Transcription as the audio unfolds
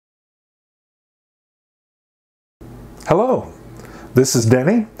Hello, this is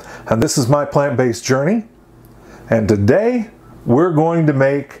Denny, and this is my plant-based journey. And today we're going to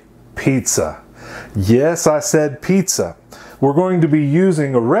make pizza. Yes, I said pizza. We're going to be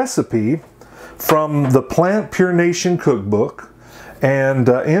using a recipe from the PlantPure Nation cookbook. And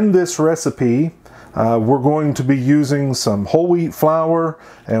in this recipe, we're going to be using some whole wheat flour,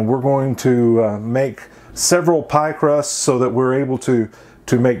 and we're going to make several pie crusts so that we're able to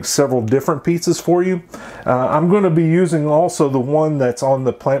make several different pizzas for you. I'm going to be using also the one that's on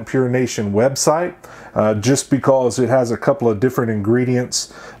the PlantPure Nation website, just because it has a couple of different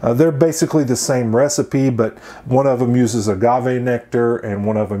ingredients. They're basically the same recipe, but one of them uses agave nectar and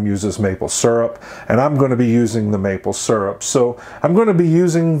one of them uses maple syrup, and I'm going to be using the maple syrup. So I'm going to be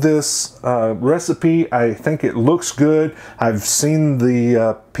using this recipe. I think it looks good. I've seen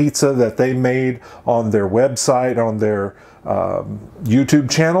the pizza that they made on their website, on their YouTube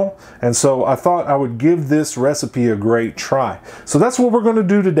channel, and so I thought I would give this recipe a great try. So that's what we're going to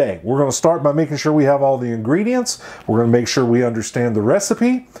do today. We're going to start by making sure we have all the ingredients. We're going to make sure we understand the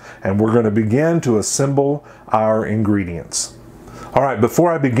recipe, and we're going to begin to assemble our ingredients. All right,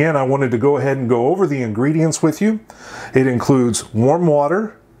 before I begin, I wanted to go ahead and go over the ingredients with you. It includes warm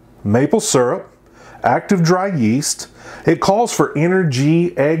water, maple syrup, active dry yeast. It calls for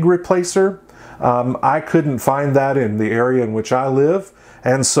Energy egg replacer. I couldn't find that in the area in which I live,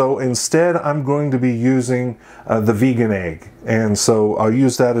 and so instead I'm going to be using the vegan egg, and so I'll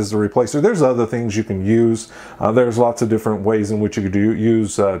use that as the replacer. There's other things you can use. There's lots of different ways in which you could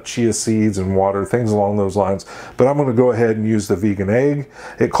use chia seeds and water, things along those lines, but I'm going to go ahead and use the vegan egg.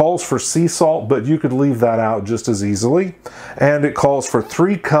 It calls for sea salt, but you could leave that out just as easily, and it calls for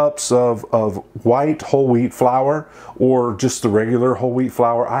 3 cups of white whole wheat flour, or just the regular whole wheat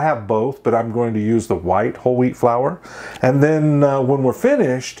flour. I have both, but I'm going to use the white whole wheat flour. And then when we're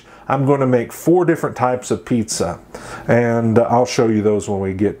finished, I'm going to make 4 different types of pizza, and I'll show you those when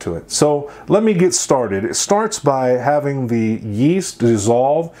we get to it. So let me get started. It starts by having the yeast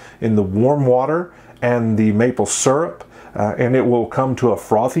dissolve in the warm water and the maple syrup, and it will come to a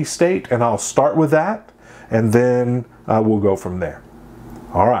frothy state, and I'll start with that, and then we'll go from there.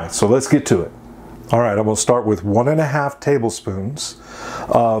 All right, so let's get to it. All right, I'm going to start with 1.5 tablespoons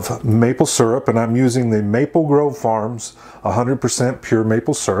of maple syrup, and I'm using the Maple Grove Farms 100% pure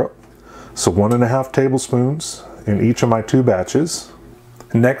maple syrup. So 1.5 tablespoons in each of my 2 batches.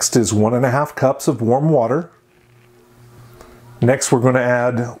 Next is 1.5 cups of warm water. Next, we're going to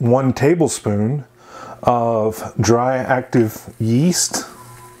add 1 tablespoon of dry active yeast.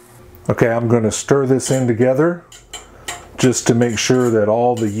 Okay, I'm going to stir this in together just to make sure that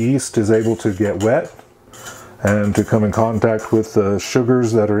all the yeast is able to get wet and to come in contact with the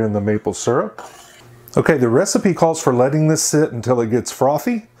sugars that are in the maple syrup. Okay, the recipe calls for letting this sit until it gets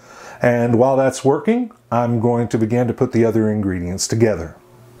frothy, and while that's working, I'm going to begin to put the other ingredients together.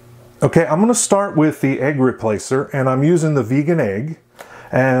 Okay, I'm going to start with the egg replacer, and I'm using the vegan egg,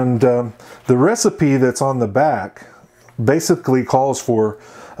 and the recipe that's on the back basically calls for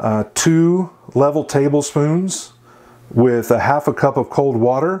 2 level tablespoons with 1/2 cup of cold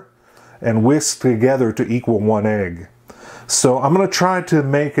water and whisked together to equal 1 egg. So I'm going to try to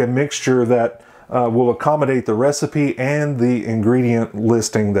make a mixture that will accommodate the recipe and the ingredient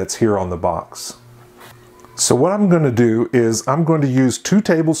listing that's here on the box. So what I'm going to do is I'm going to use 2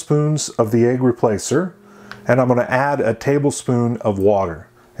 tablespoons of the egg replacer, and I'm going to add 1 tablespoon of water,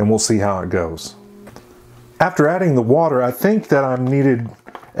 and we'll see how it goes. After adding the water, I think that I needed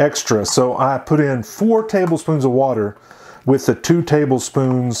extra, so I put in 4 tablespoons of water with the 2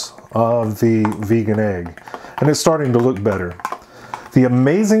 tablespoons of the vegan egg, and it's starting to look better. The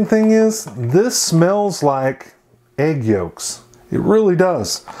amazing thing is, this smells like egg yolks. It really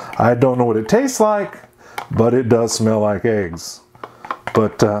does. I don't know what it tastes like, but it does smell like eggs.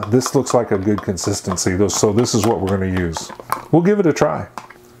 But this looks like a good consistency, so this is what we're going to use. We'll give it a try.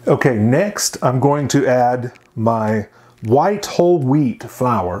 Okay, next I'm going to add my white whole wheat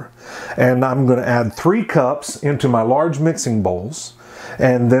flour, and I'm going to add 3 cups into my large mixing bowls,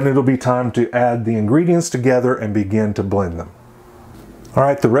 and then it'll be time to add the ingredients together and begin to blend them. All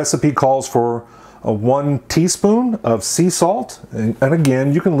right, the recipe calls for 1 teaspoon of sea salt, and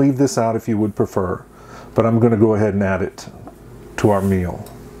again, you can leave this out if you would prefer, but I'm going to go ahead and add it to our meal.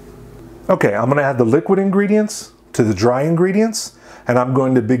 Okay, I'm going to add the liquid ingredients to the dry ingredients, and I'm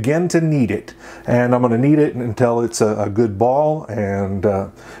going to begin to knead it. And I'm going to knead it until it's a good ball and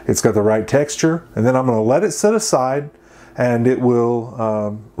it's got the right texture. And then I'm going to let it set aside, and it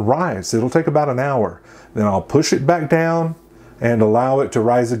will rise. It'll take about an hour. Then I'll push it back down and allow it to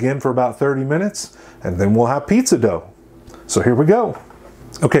rise again for about 30 minutes, and then we'll have pizza dough. So here we go.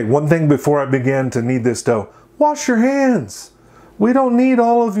 Okay, one thing before I begin to knead this dough, Wash your hands. We don't need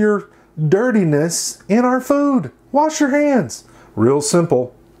all of your dirtiness in our food. Wash your hands. Real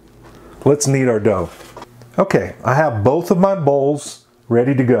simple. Let's knead our dough. Okay, I have both of my bowls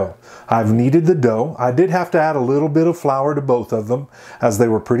ready to go. I've kneaded the dough. I did have to add a little bit of flour to both of them as they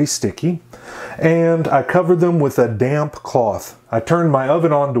were pretty sticky. And I covered them with a damp cloth. I turned my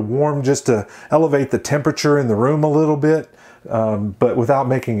oven on to warm just to elevate the temperature in the room a little bit, but without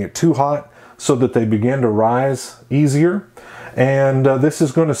making it too hot so that they begin to rise easier. And this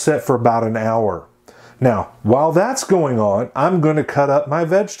is going to set for about an hour. Now, while that's going on, I'm going to cut up my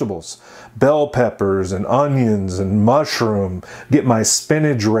vegetables. Bell peppers and onions and mushroom, get my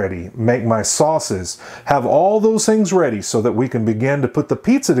spinach ready, make my sauces, have all those things ready so that we can begin to put the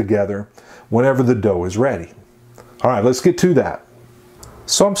pizza together whenever the dough is ready. All right, let's get to that.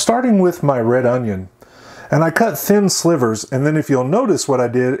 So I'm starting with my red onion, and I cut thin slivers, and then if you'll notice what I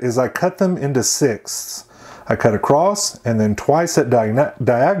did is I cut them into sixths. I cut across and then twice at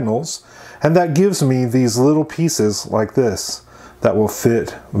diagonals, and that gives me these little pieces like this that will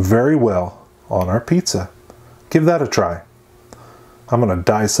fit very well on our pizza. Give that a try. I'm going to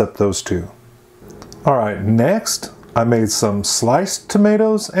dice up those two. All right, next I made some sliced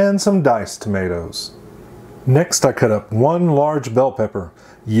tomatoes and some diced tomatoes. Next I cut up one large bell pepper.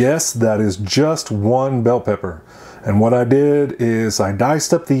 Yes, that is just one bell pepper. And what I did is I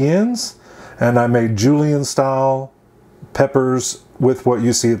diced up the ends and I made julienne style peppers with what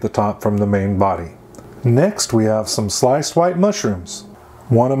you see at the top from the main body. Next we have some sliced white mushrooms.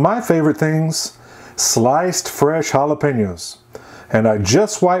 One of my favorite things, sliced fresh jalapenos. And I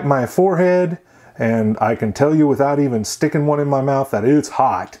just wiped my forehead, and I can tell you without even sticking one in my mouth that it's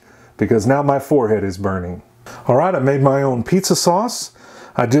hot because now my forehead is burning. All right, I made my own pizza sauce.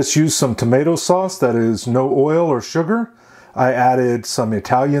 I just used some tomato sauce that is no oil or sugar. I added some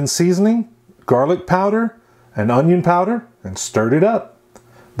Italian seasoning, garlic powder, and onion powder, and stirred it up.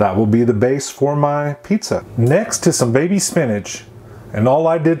 That will be the base for my pizza. Next is some baby spinach, and all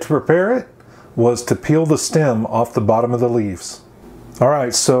I did to prepare it was to peel the stem off the bottom of the leaves. All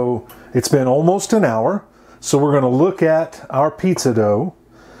right, so it's been almost an hour, so we're going to look at our pizza dough,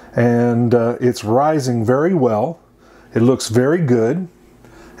 and it's rising very well. It looks very good,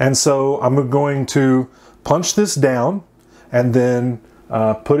 and so I'm going to punch this down and then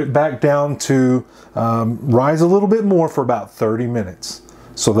put it back down to rise a little bit more for about 30 minutes.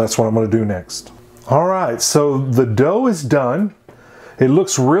 So that's what I'm going to do next. All right, so the dough is done. It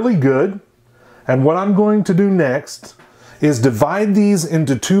looks really good. And what I'm going to do next is divide these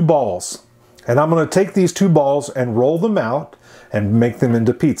into two balls. And I'm going to take these two balls and roll them out and make them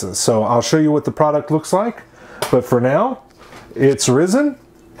into pizzas. So I'll show you what the product looks like. But for now, it's risen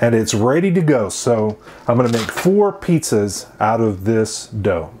and it's ready to go. So I'm going to make 4 pizzas out of this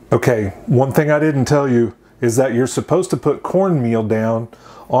dough. Okay, one thing I didn't tell you is that you're supposed to put cornmeal down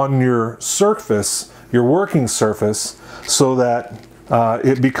on your surface, your working surface, so that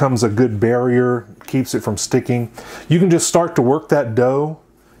it becomes a good barrier, keeps it from sticking. You can just start to work that dough.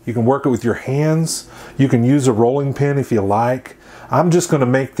 You can work it with your hands. You can use a rolling pin if you like. I'm just going to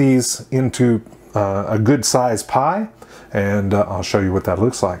make these into a good size pie, and I'll show you what that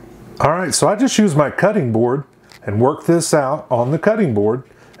looks like. All right, so I just used my cutting board and worked this out on the cutting board,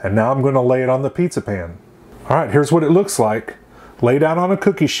 and now I'm going to lay it on the pizza pan. All right, here's what it looks like. Laid out on a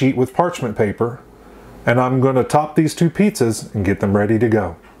cookie sheet with parchment paper, and I'm going to top these 2 pizzas and get them ready to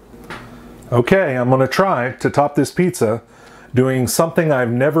go. Okay, I'm going to try to top this pizza doing something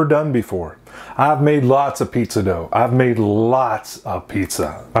I've never done before. I've made lots of pizza dough. I've made lots of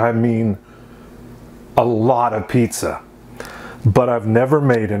pizza. I mean, a lot of pizza. But I've never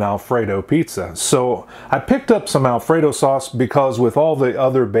made an Alfredo pizza. So I picked up some Alfredo sauce because with all the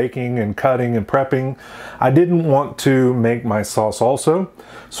other baking and cutting and prepping, I didn't want to make my sauce also.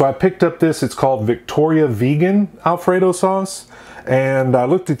 So I picked up this, it's called Victoria Vegan Alfredo sauce. And I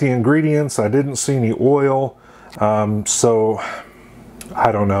looked at the ingredients, I didn't see any oil. So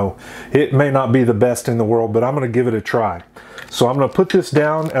I don't know. It may not be the best in the world, but I'm gonna give it a try. So I'm gonna put this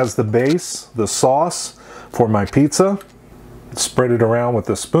down as the base, the sauce for my pizza. Spread it around with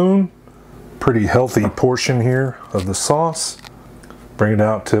a spoon. Pretty healthy portion here of the sauce. Bring it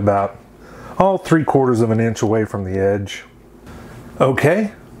out to about 3/4 of an inch away from the edge.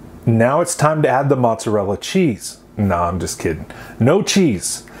 Okay, now it's time to add the mozzarella cheese. No, I'm just kidding. No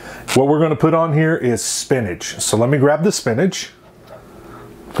cheese. What we're going to put on here is spinach. So let me grab the spinach.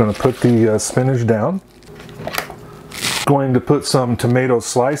 I'm going to put the spinach down. Going to put some tomato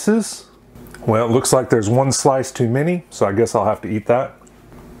slices. Well, it looks like there's 1 slice too many, so I guess I'll have to eat that.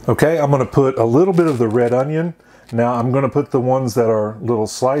 Okay, I'm going to put a little bit of the red onion. Now I'm going to put the ones that are little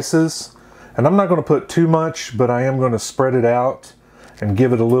slices, And I'm not going to put too much, but I am going to spread it out and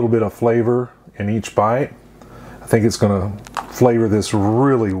give it a little bit of flavor in each bite. I think it's going to flavor this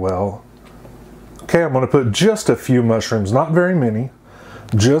really well. Okay, I'm going to put just a few mushrooms, not very many,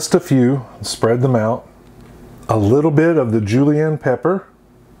 just a few, spread them out. A little bit of the julienne pepper.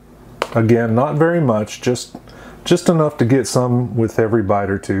 Again, not very much, just enough to get some with every bite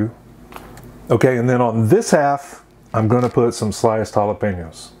or two. Okay, and then on this half, I'm going to put some sliced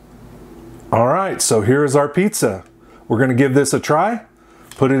jalapenos. All right, so here's our pizza. We're going to give this a try,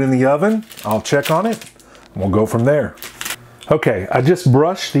 put it in the oven, I'll check on it, and we'll go from there. Okay, I just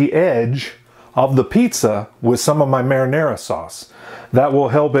brushed the edge of the pizza with some of my marinara sauce. That will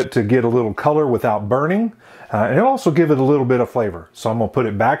help it to get a little color without burning, and it'll also give it a little bit of flavor. So I'm going to put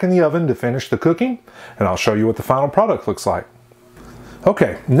it back in the oven to finish the cooking, and I'll show you what the final product looks like.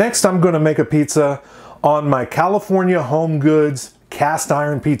 Okay, next I'm going to make a pizza on my California Home Goods cast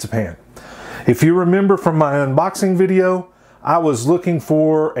iron pizza pan. If you remember from my unboxing video, I was looking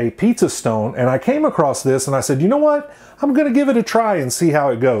for a pizza stone, and I came across this and I said, you know what? I'm going to give it a try and see how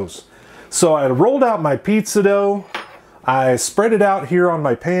it goes. So I rolled out my pizza dough, I spread it out here on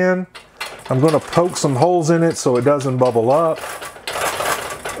my pan. I'm going to poke some holes in it so it doesn't bubble up,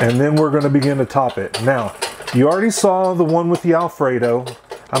 and then we're going to begin to top it. Now, you already saw the one with the Alfredo.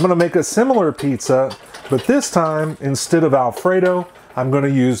 I'm going to make a similar pizza, but this time, instead of Alfredo, I'm going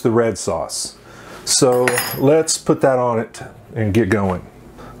to use the red sauce. So let's put that on it and get going.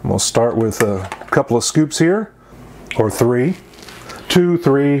 I'm going to start with a couple of scoops here, or 3. 2,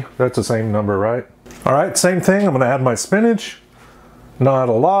 3, that's the same number, right? All right, same thing, I'm going to add my spinach. Not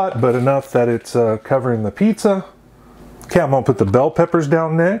a lot, but enough that it's covering the pizza. Okay, I'm going to put the bell peppers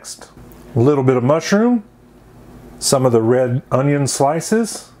down next. A little bit of mushroom. Some of the red onion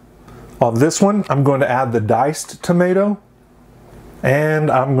slices. On this one, I'm going to add the diced tomato. And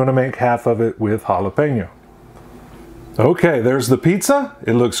I'm going to make half of it with jalapeno. Okay, there's the pizza.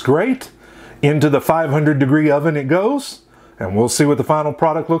 It looks great. Into the 500-degree oven it goes. And we'll see what the final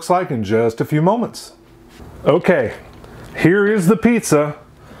product looks like in just a few moments. Okay, here is the pizza.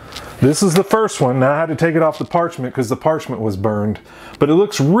 This is the first one. Now I had to take it off the parchment because the parchment was burned. But it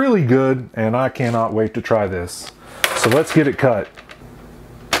looks really good, and I cannot wait to try this. So let's get it cut.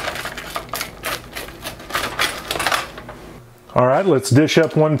 All right, let's dish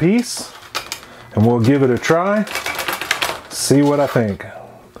up one piece, and we'll give it a try. See what I think.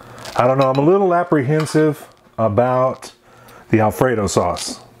 I don't know, I'm a little apprehensive about the Alfredo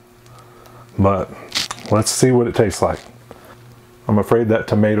sauce, but let's see what it tastes like. I'm afraid that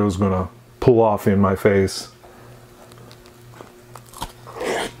tomato is gonna pull off in my face.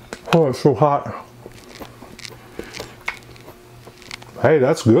 Oh, it's so hot. Hey,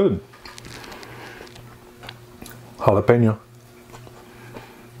 that's good. Jalapeno.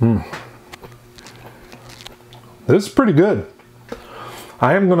 This is pretty good.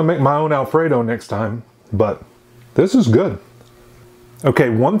 I am gonna make my own Alfredo next time, but this is good. Okay,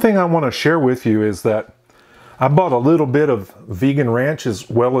 one thing I want to share with you is that I bought a little bit of vegan ranch as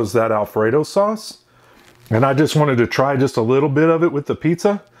well as that Alfredo sauce. And I just wanted to try just a little bit of it with the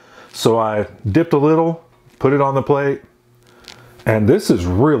pizza. So I dipped a little, put it on the plate, and this is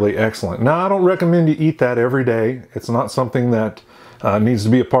really excellent. Now, I don't recommend you eat that every day. It's not something that needs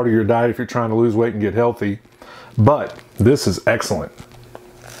to be a part of your diet if you're trying to lose weight and get healthy. But this is excellent.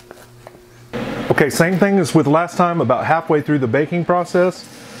 Okay, same thing as with last time, about halfway through the baking process.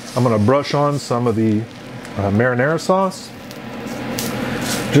 I'm going to brush on some of the marinara sauce,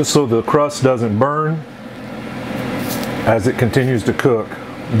 just so the crust doesn't burn as it continues to cook.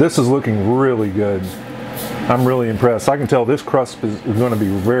 This is looking really good. I'm really impressed. I can tell this crust is going to be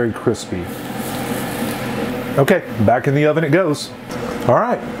very crispy. Okay, back in the oven it goes. All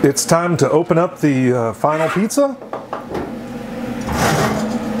right, it's time to open up the final pizza.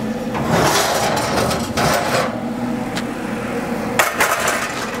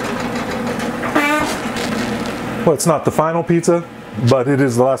 Well, it's not the final pizza, but it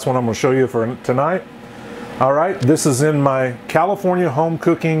is the last one I'm going to show you for tonight. All right, this is in my California Home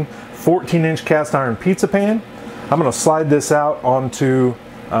Cooking 14-inch cast iron pizza pan. I'm going to slide this out onto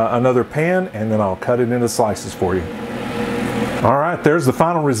another pan, and then I'll cut it into slices for you. All right, there's the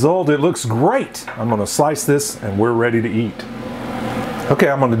final result. It looks great. I'm going to slice this, and we're ready to eat. Okay,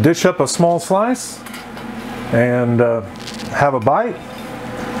 I'm going to dish up a small slice and have a bite.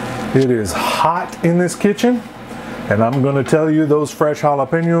 It is hot in this kitchen. And I'm going to tell you, those fresh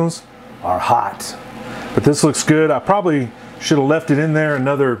jalapenos are hot. But this looks good. I probably should have left it in there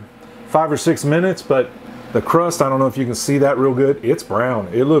another 5 or 6 minutes, but the crust, I don't know if you can see that real good. It's brown.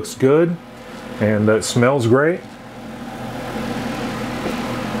 It looks good, and it smells great.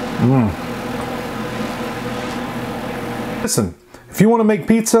 Listen, if you want to make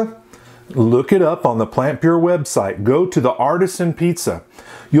pizza, look it up on the PlantPure website. Go to the Artisan Pizza.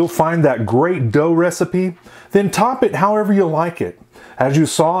 You'll find that great dough recipe. Then top it however you like it. As you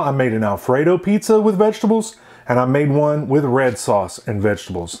saw, I made an Alfredo pizza with vegetables, and I made one with red sauce and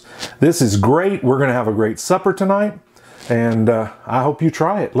vegetables. This is great. We're going to have a great supper tonight, and I hope you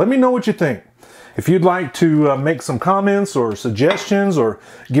try it. Let me know what you think. If you'd like to make some comments or suggestions or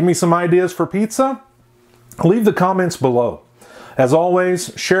give me some ideas for pizza, leave the comments below. As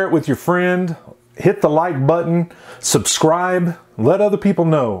always, share it with your friend, hit the like button, subscribe, let other people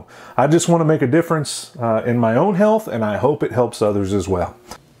know. I just want to make a difference in my own health, and I hope it helps others as well.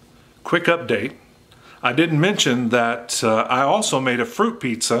 Quick update. I didn't mention that I also made a fruit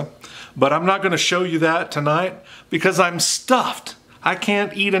pizza, but I'm not going to show you that tonight because I'm stuffed. I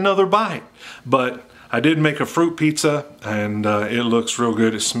can't eat another bite. But I did make a fruit pizza, and it looks real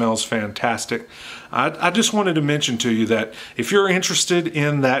good. It smells fantastic. I just wanted to mention to you that if you're interested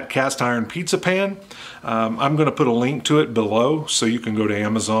in that cast iron pizza pan, I'm going to put a link to it below so you can go to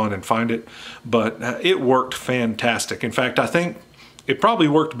Amazon and find it. But it worked fantastic. In fact, I think it probably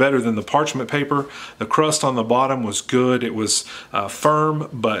worked better than the parchment paper. The crust on the bottom was good. It was firm,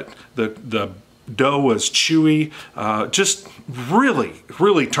 but the dough was chewy. Just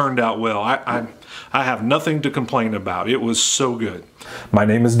really turned out well. I have nothing to complain about. It was so good. My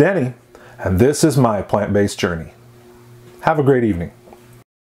name is Denny, and this is my plant-based journey. Have a great evening.